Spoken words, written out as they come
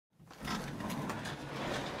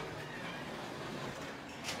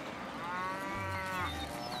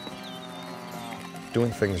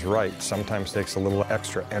Doing things right sometimes takes a little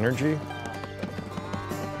extra energy.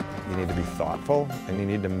 You need to be thoughtful, and you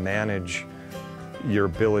need to manage your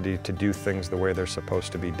ability to do things the way they're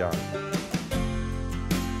supposed to be done.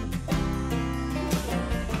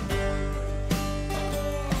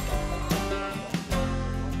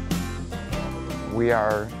 We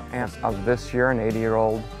are, as of this year, an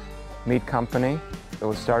 80-year-old meat company. It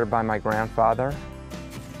was started by my grandfather.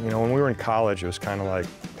 You know, when we were in college, it was kind of like,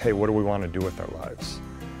 hey, what do we want to do with our lives?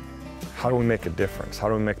 How do we make a difference? How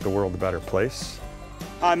do we make the world a better place?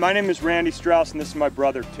 Hi, my name is Randy Strauss, and this is my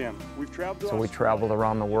brother, Tim. We traveled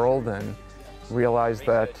around the world and realized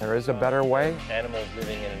that there is a better way. Animals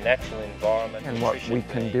living in a natural environment. And what we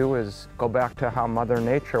can do is go back to how Mother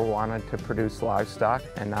Nature wanted to produce livestock,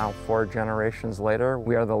 and now 4 generations later,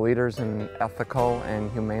 we are the leaders in ethical and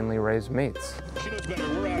humanely raised meats. She knows better.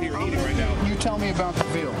 We're out here eating right now. You tell me about the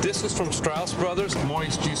veal. This is from Strauss Brothers.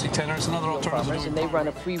 Moist, juicy tenders, another alternative. And they run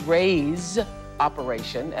a free-raise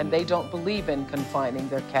operation, and they don't believe in confining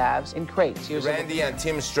their calves in crates. Randy and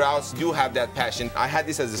Tim Strauss do have that passion. I had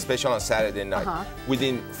this as a special on Saturday night.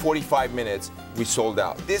 Within 45 minutes, we sold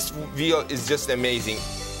out. This veal is just amazing.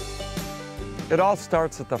 It all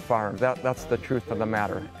starts at the farm. That's the truth of the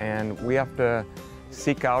matter. And we have to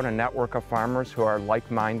seek out a network of farmers who are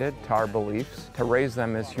like-minded to our beliefs to raise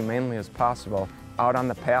them as humanely as possible. Out on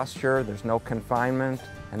the pasture, there's no confinement,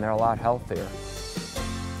 and they're a lot healthier.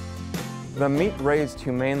 The meat raised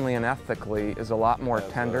humanely and ethically is a lot more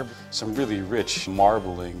tender. Some really rich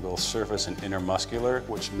marbling, both surface and intermuscular,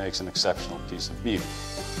 which makes an exceptional piece of beef.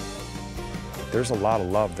 There's a lot of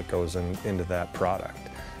love that goes into that product,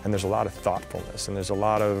 and there's a lot of thoughtfulness, and there's a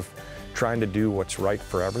lot of trying to do what's right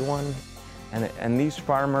for everyone. And these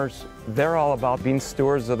farmers, they're all about being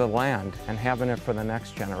stewards of the land and having it for the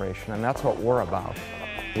next generation, and that's what we're about.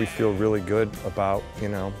 We feel really good about, you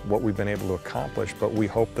know, what we've been able to accomplish, but we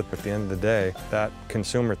hope that at the end of the day, that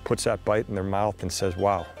consumer puts that bite in their mouth and says,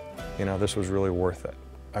 wow, you know, this was really worth it.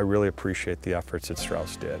 I really appreciate the efforts that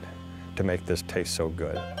Strauss did to make this taste so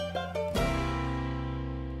good.